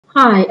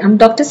Hi, I'm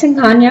Dr.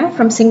 Singhania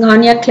from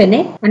Singhania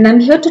Clinic, and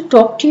I'm here to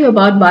talk to you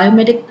about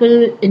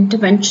biomedical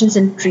interventions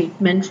and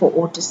treatment for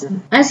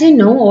autism. As you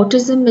know,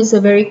 autism is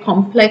a very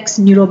complex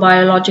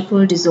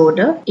neurobiological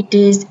disorder. It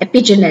is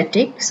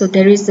epigenetic, so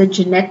there is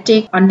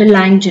a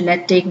underlying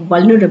genetic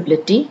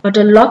vulnerability, but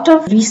a lot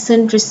of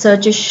recent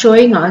research is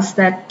showing us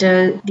that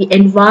the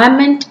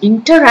environment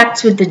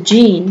interacts with the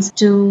genes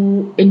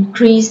to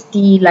increase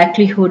the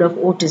likelihood of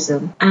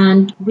autism.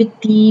 And with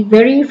the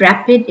very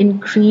rapid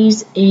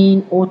increase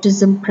in autism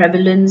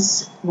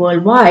prevalence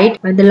worldwide,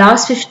 in the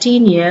last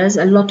 15 years,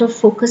 a lot of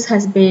focus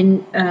has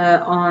been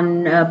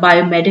on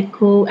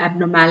biomedical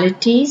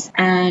abnormalities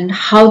and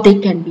how they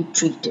can be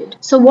treated.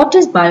 So, what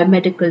is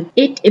biomedical?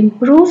 It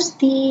improves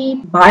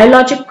the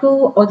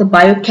biological or the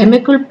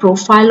biochemical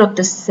profile of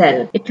the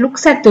cell. It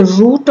looks at the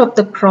root of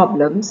the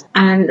problems,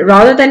 and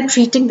rather than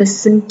treating the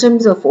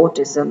symptoms of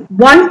autism,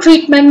 one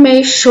treatment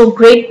may show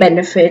great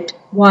benefit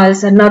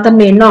whilst another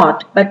may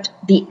not, but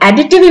the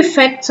additive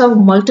effects of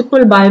multiple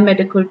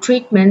biomedical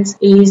treatments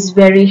is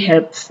very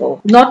helpful.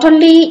 Not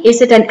only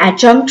is it an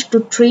adjunct to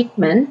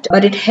treatment,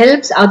 but it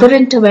helps other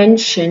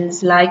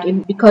interventions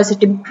because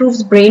it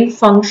improves brain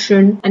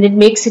function and it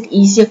makes it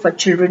easier for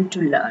children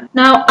to learn.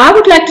 Now, I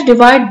would like to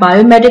divide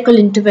biomedical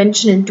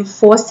intervention into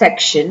four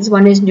sections.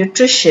 One is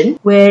nutrition,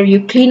 where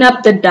you clean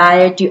up the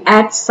diet, you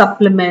add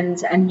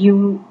supplements, and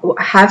you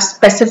have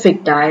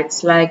specific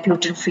diets like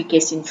gluten-free,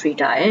 casein-free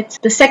diets.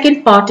 The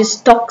second part is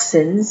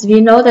toxins.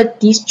 We know that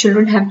these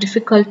children have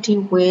difficulty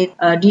with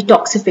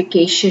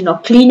detoxification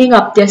or cleaning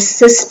up their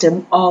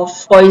system of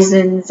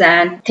poisons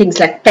and things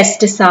like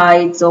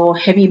pesticides or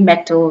heavy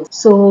metals.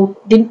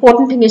 So the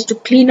important thing is to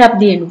clean up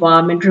the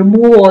environment,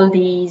 remove all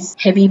these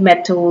heavy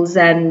metals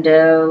and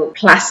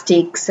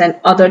plastics and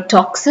other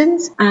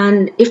toxins.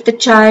 And if the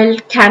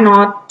child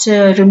cannot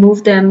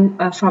remove them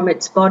from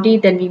its body,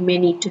 then we may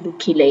need to do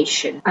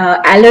chelation.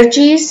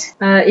 Allergies.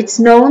 It's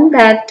known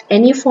that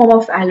any form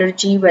of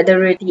allergy,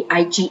 whether it's the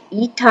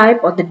IgE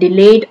type or the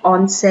delayed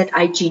onset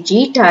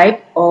IgG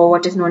type, or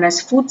what is known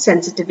as food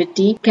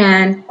sensitivity,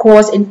 can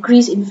cause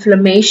increased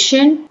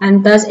inflammation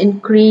and thus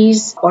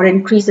increase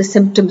the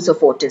symptoms of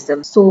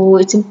autism. So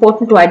it's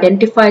important to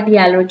identify the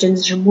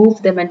allergens,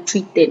 remove them, and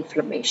treat the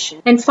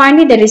inflammation. And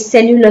finally, there is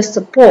cellular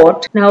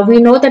support. Now, we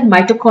know that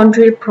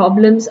mitochondrial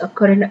problems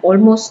occur in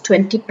almost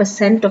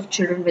 20% of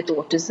children with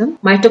autism.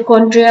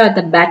 Mitochondria are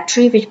the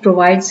battery which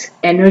provides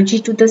energy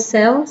to the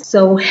cells.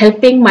 So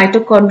helping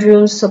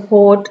mitochondrial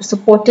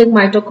supporting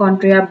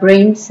mitochondria,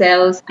 brain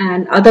cells,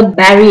 and other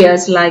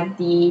barriers like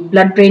the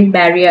blood-brain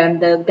barrier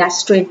and the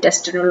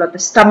gastrointestinal or the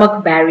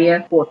stomach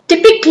barrier.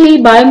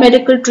 Typically,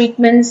 biomedical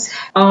treatments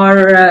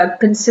are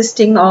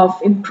consisting of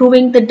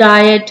improving the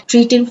diet,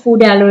 treating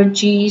food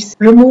allergies,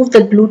 remove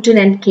the gluten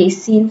and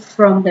casein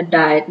from the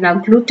diet. Now,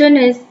 gluten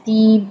is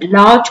the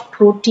large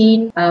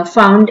protein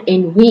found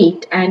in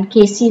wheat, and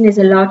casein is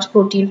a large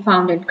protein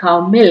found in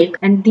cow milk,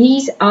 and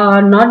these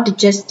are not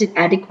digested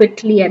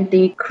adequately and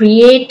they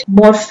create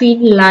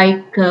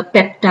morphine-like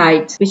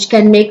peptides which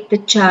can make the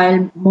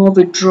child more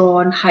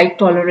withdrawn, high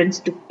tolerance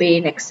to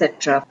pain,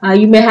 etc.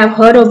 You may have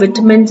heard of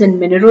vitamins and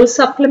mineral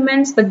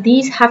supplements, but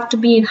these have to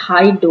be in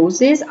high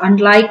doses,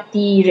 unlike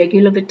the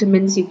regular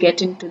vitamins you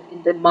get in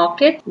the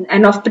market.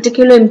 And of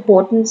particular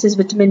importance is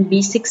vitamin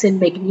B6 and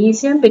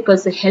magnesium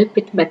because they help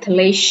with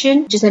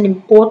methylation, which is an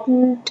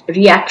important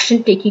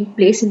reaction taking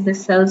place in the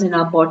cells in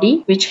our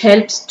body, which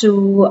helps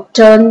to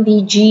turn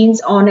the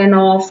genes on and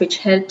off, which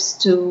helps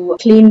to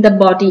clean the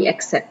body,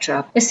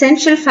 etc.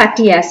 Essential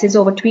fatty acids,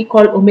 or what we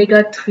call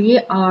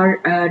omega-3,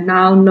 are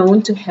now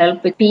known to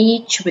help with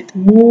speech, with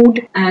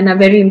mood, and a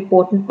very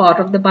important part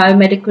of the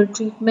biomedical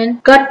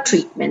treatment. Gut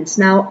treatments.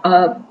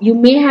 Now, you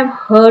may have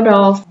heard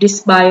of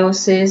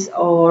dysbiosis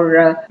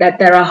or that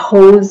there are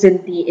holes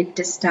in the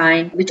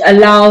intestine which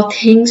allow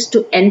things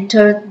to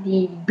enter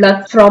the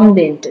blood from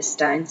the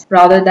intestines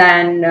rather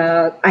than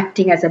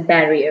acting as a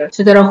barrier.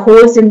 So there are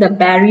holes in the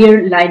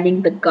barrier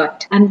lining the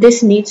gut, and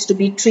this needs to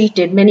be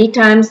treated. Many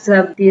times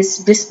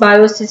this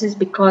dysbiosis is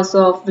because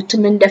of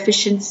vitamin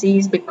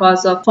deficiencies,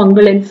 because of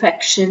fungal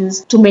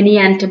infections, too many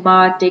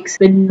antibiotics,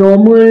 when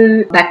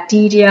normal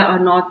bacteria are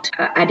not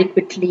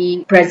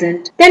adequately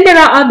present. Then there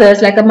are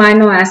others like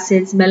amino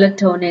acids,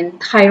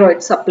 melatonin,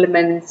 thyroid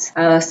supplements,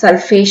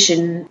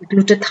 sulfation,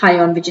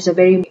 glutathione, which is a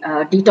very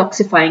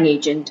detoxifying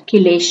agent,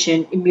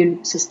 chelation,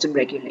 immune system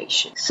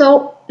regulation.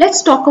 So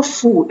let's talk of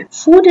food.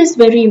 Food is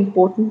very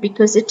important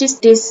because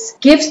this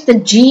gives the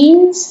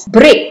genes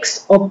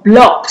bricks or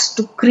blocks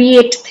to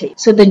create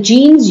things. So the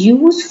genes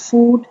use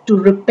food to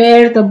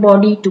repair the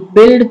body, to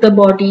build the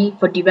body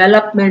for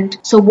development.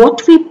 So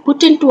what we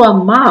put into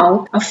our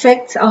mouth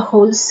affects our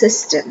whole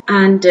system,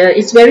 and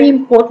it's very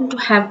important to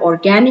have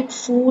organic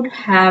food,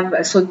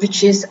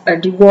 which is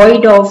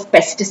devoid of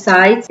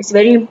pesticides. It's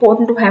very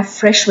important to have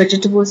fresh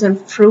vegetables and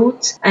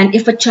fruits, and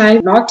if a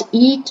child not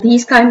eat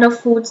these kind of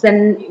foods,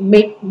 then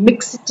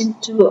mix it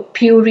into a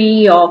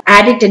puree or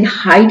add it and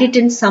hide it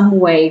in some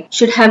way.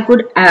 Should have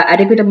good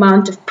adequate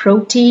amount of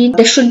protein.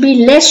 There should should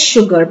be less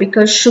sugar,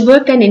 because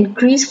sugar can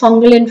increase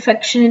fungal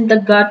infection in the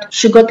gut.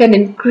 Sugar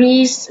can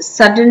cause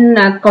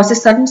a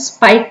sudden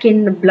spike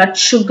in blood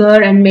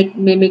sugar and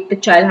may make the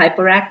child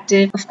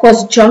hyperactive. Of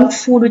course, junk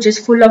food, which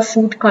is full of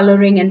food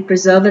coloring and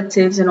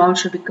preservatives and all,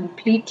 should be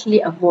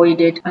completely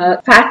avoided.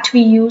 Fat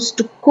we use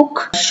to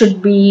cook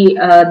should be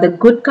the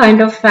good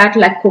kind of fat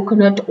like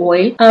coconut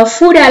oil.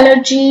 Food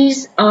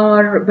allergies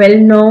are well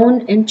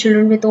known in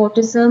children with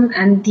autism,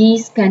 and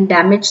these can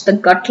damage the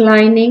gut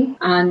lining,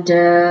 and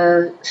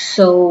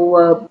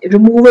so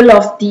removal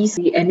of these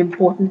is an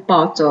important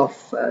part of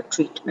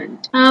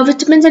treatment.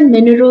 Vitamins and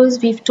minerals,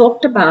 we've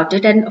talked about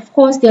it, and of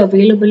course they're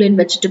available in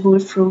vegetable,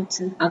 fruits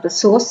and other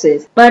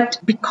sources. But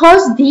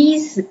because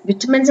these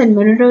vitamins and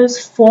minerals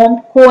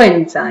form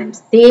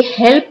coenzymes, they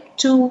help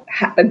to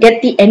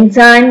get the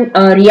enzyme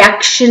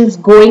reactions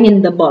going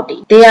in the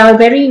body. They are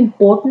very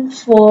important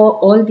for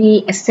all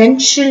the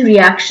essential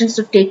reactions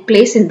to take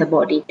place in the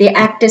body. They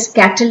act as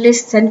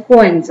catalysts and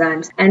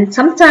coenzymes, and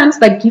sometimes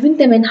by giving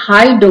them in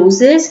high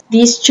doses,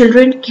 these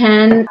children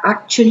can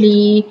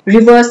actually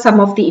reverse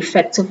some of the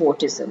effects of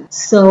autism.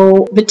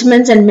 So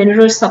vitamins and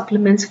mineral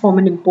supplements form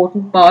an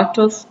important part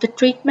of the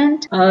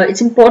treatment.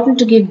 It's important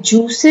to give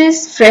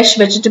juices. Fresh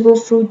vegetable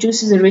fruit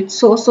juice is a rich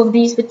source of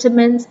these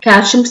vitamins.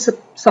 Calcium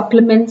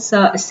supplements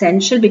are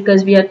essential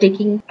because we are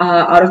taking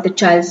out of the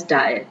child's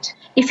diet.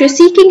 If you're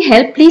seeking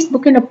help, please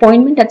book an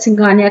appointment at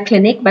Singhania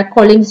Clinic by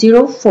calling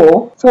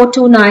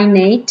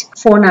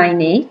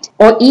 04-4298-498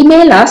 or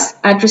email us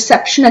at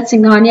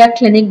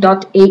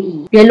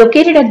reception@singhaniaclinic.ae. We are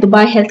located at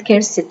Dubai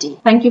Healthcare City.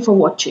 Thank you for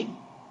watching.